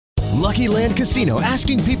Lucky Land Casino,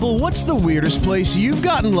 asking people, what's the weirdest place you've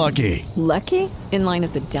gotten lucky? Lucky? In line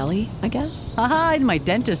at the deli, I guess? Aha, in my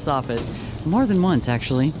dentist's office. More than once,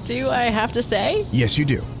 actually. Do I have to say? Yes, you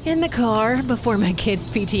do. In the car before my kids'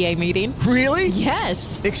 PTA meeting. Really?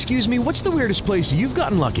 Yes. Excuse me, what's the weirdest place you've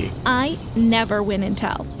gotten lucky? I never win and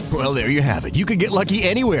tell. Well, there you have it. You can get lucky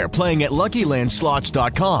anywhere, playing at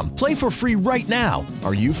LuckyLandSlots.com. Play for free right now.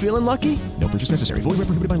 Are you feeling lucky? No purchase necessary. Void where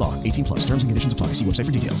prohibited by law. 18 plus. Terms and conditions apply. See website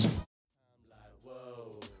for details.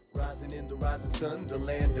 Rising in the rising sun, the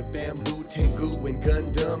land of bamboo, Tengu, and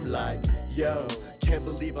Gundam. Like, yo, can't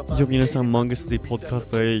believe I Yo, minasan, Manga Sensei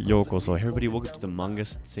Podcast へようこそ. Hey everybody, welcome to the Manga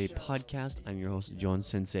Sensei Podcast. I'm your host, John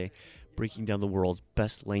Sensei, breaking down the world's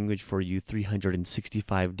best language for you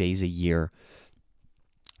 365 days a year.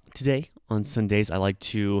 Today, on Sundays, I like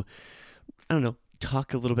to,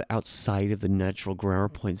 talk a little bit outside of the natural grammar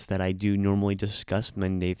points that I do normally discuss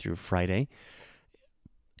Monday through Friday.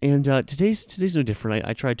 And today's no different.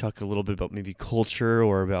 I try to talk a little bit about maybe culture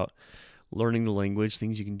or about learning the language,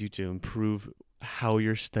 things you can do to improve how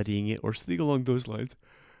you're studying it or something along those lines.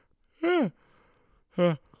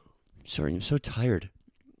 Sorry, I'm so tired.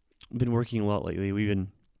 I've been working a lot lately. We've been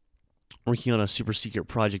working on a super secret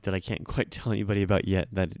project that I can't quite tell anybody about yet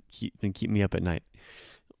that can keep me up at night.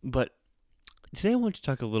 But today I want to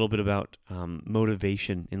talk a little bit about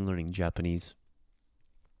motivation in learning Japanese.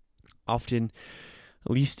 Often,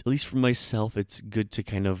 at least for myself, it's good to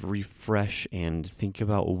kind of refresh and think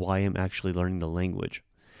about why I'm actually learning the language.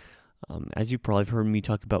 As you probably heard me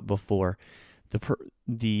talk about before,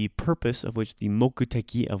 the purpose of which, the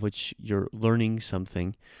mokuteki of which you're learning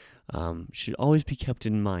something, should always be kept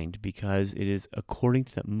in mind because it is according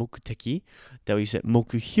to that mokuteki that we set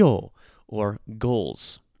mokuhyo, or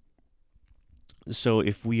goals. So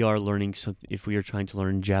if we are learning something, if we are trying to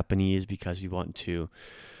learn Japanese because we want to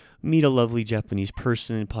meet a lovely Japanese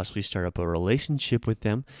person and possibly start up a relationship with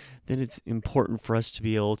them, then it's important for us to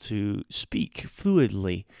be able to speak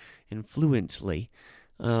fluidly and fluently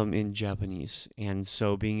in Japanese. And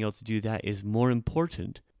so being able to do that is more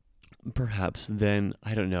important perhaps than,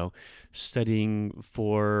 studying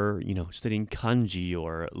kanji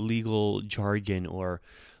or legal jargon or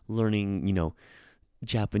learning,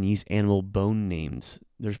 Japanese animal bone names.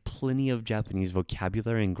 There's plenty of Japanese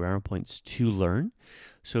vocabulary and grammar points to learn.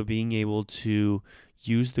 So being able to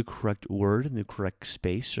use the correct word in the correct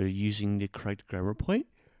space or using the correct grammar point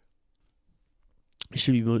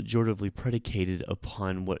should be majoritively predicated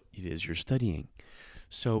upon what it is you're studying.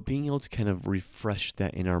 So being able to kind of refresh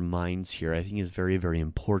that in our minds here, I think is very, very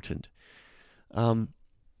important. I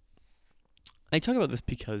talk about this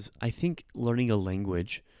because I think learning a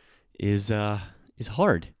language is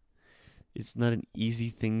hard. It's not an easy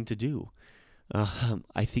thing to do.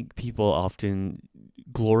 I think people often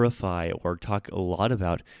glorify or talk a lot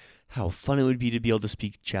about how fun it would be to be able to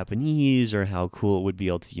speak Japanese or how cool it would be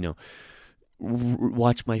able to,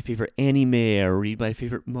 watch my favorite anime or read my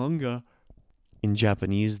favorite manga in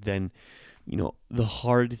Japanese than, the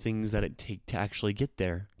hard things that it takes to actually get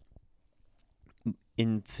there.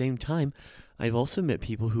 In the same time, I've also met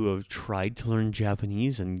people who have tried to learn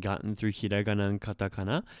Japanese and gotten through hiragana and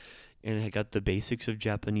katakana and had got the basics of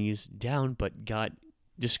Japanese down, but got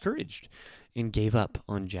discouraged and gave up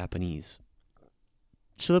on Japanese.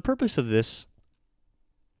 So the purpose of this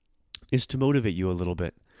is to motivate you a little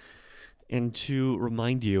bit and to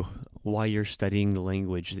remind you why you're studying the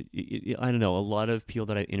language. I don't know, a lot of people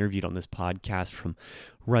that I've interviewed on this podcast, from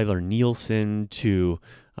Ryler Nielsen to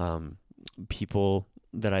people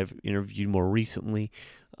that I've interviewed more recently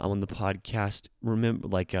on the podcast, remember,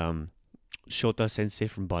 like Shota Sensei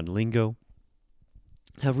from Bonlingo,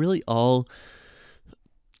 have really all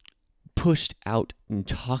pushed out and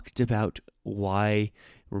talked about why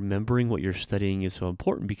remembering what you're studying is so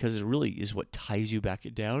important, because it really is what ties you back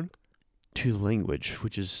down to the language,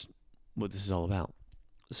 which is what this is all about.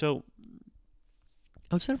 So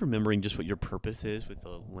outside of remembering just what your purpose is with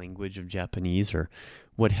the language of Japanese or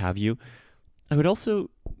what have you, I would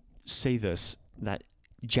also say this, that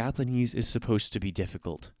Japanese is supposed to be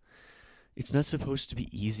difficult. It's not supposed to be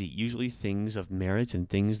easy. Usually things of merit and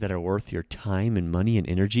things that are worth your time and money and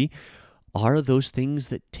energy are those things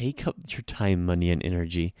that take up your time, money, and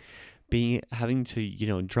energy. Having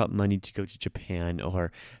to, drop money to go to Japan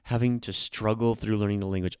or having to struggle through learning the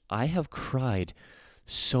language. I have cried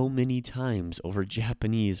so many times over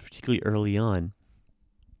Japanese, particularly early on,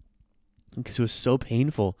 because it was so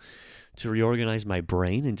painful to reorganize my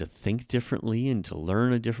brain and to think differently and to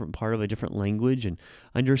learn a different part of a different language and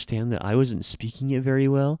understand that I wasn't speaking it very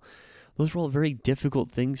well. Those were all very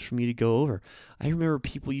difficult things for me to go over. I remember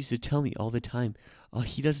people used to tell me all the time, oh,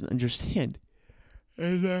 he doesn't understand.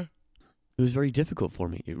 And It was very difficult for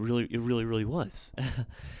me. It really was.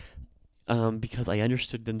 Because I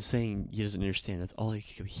understood them saying, he doesn't understand. That's all I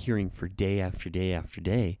kept hearing for day after day after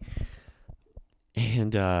day.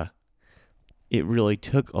 And it really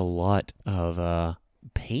took a lot of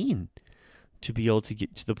pain to be able to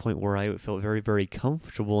get to the point where I felt very, very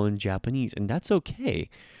comfortable in Japanese. And that's okay.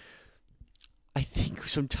 I think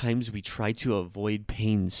sometimes we try to avoid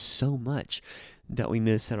pain so much that we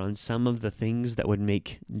miss out on some of the things that would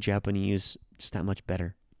make Japanese just that much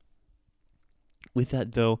better. With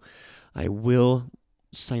that, though, I will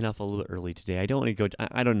sign off a little bit early today. I don't want to go,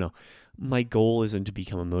 I don't know. My goal isn't to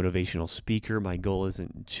become a motivational speaker. My goal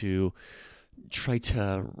isn't to try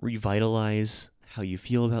to revitalize how you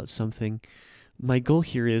feel about something. My goal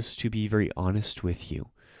here is to be very honest with you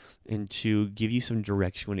and to give you some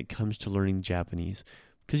direction when it comes to learning Japanese,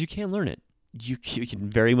 because you can learn it. You can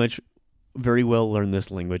very well learn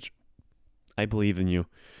this language. I believe in you.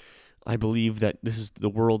 I believe that this is the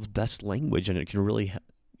world's best language, and it can really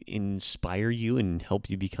inspire you and help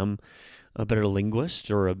you become a better linguist,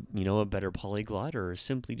 or a better polyglot, or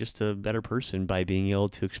simply just a better person by being able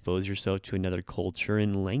to expose yourself to another culture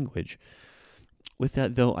and language. With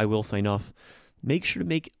that, though, I will sign off. Make sure to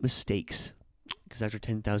make mistakes, because after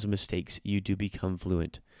 10,000 mistakes, you do become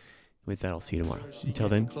fluent. With that, I'll see you tomorrow. Until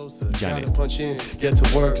then, Jai Get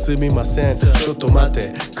to work, すみません。ちょっと待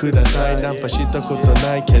ってください。ナンパしたこと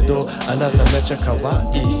ないけど、あなためちゃ可愛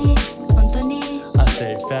い。本当に I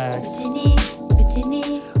say facts. うちに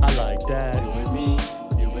I like that.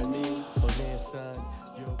 You and me. お姉さん、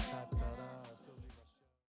よかった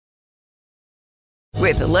ら。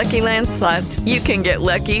 With the Lucky Land Slots, you can get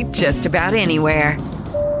lucky just about anywhere.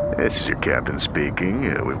 This is your captain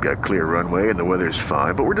speaking. We've got clear runway and the weather's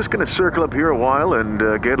fine, but we're just going to circle up here a while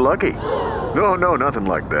and get lucky. No, nothing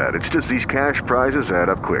like that. It's just these cash prizes add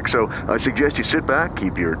up quick. So I suggest you sit back,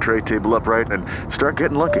 keep your tray table upright, and start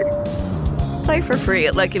getting lucky. Play for free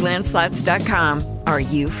at LuckyLandSlots.com. Are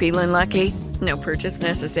you feeling lucky? No purchase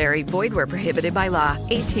necessary. Void where prohibited by law.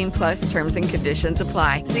 18+ terms and conditions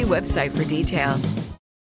apply. See website for details.